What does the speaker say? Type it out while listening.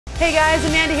Hey guys,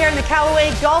 Amanda here in the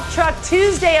Callaway Golf Truck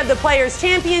Tuesday of the Players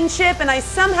Championship, and I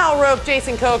somehow roped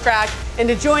Jason Kokrak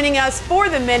into joining us for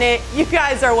the minute. You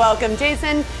guys are welcome.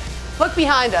 Jason, look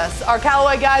behind us. Our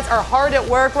Callaway guys are hard at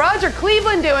work. Roger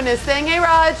Cleveland doing his thing. Hey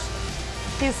Raj.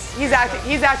 He's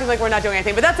acting like we're not doing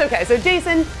anything, but that's okay. So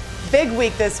Jason, big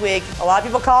week this week. A lot of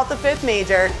people call it the fifth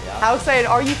major. Yeah. How excited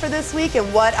are you for this week,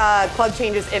 and what club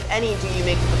changes, if any, do you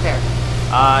make to prepare?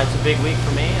 It's a big week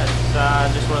for me.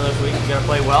 It's just one of those weeks you got to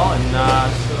play well and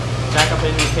stack up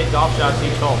and hit golf shots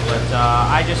each hole. But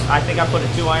I think I put a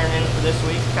 2-iron in for this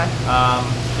week. Okay.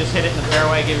 Just hit it in the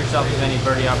fairway. Give yourself as many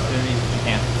birdie opportunities as you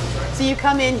can. So you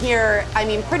come in here, I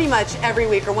mean, pretty much every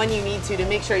week or when you need to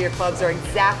make sure your clubs are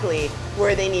exactly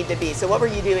where they need to be. So what were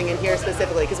you doing in here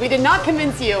specifically? Because we did not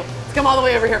convince you to come all the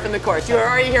way over here from the course. You were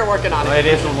already here working on it. Well, it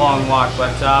is a long walk,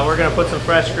 but we're going to put some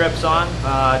fresh grips on,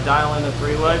 dial in the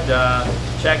 3-wood,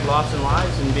 check lofts and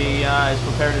lies, and be as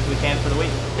prepared as we can for the week.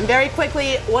 And very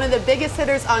quickly, one of the biggest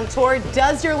hitters on tour,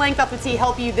 does your length off the tee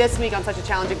help you this week on such a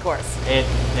challenging course? It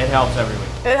helps every week.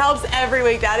 It helps every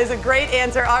week. That is a great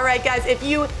answer. All right, guys, if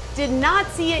you did not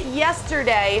see it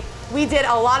yesterday, we did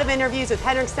a lot of interviews with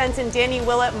Henrik Stenson, Danny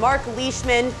Willett, Mark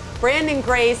Leishman, Brandon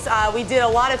Grace. We did a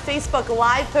lot of Facebook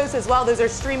Live posts as well. Those are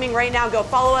streaming right now. Go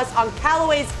follow us on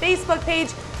Callaway's Facebook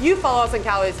page. You follow us on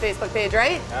Callaway's Facebook page,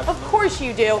 right? Absolutely. Of course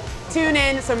you do. Tune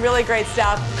in, some really great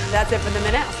stuff. That's it for the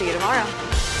minute. I'll see you tomorrow.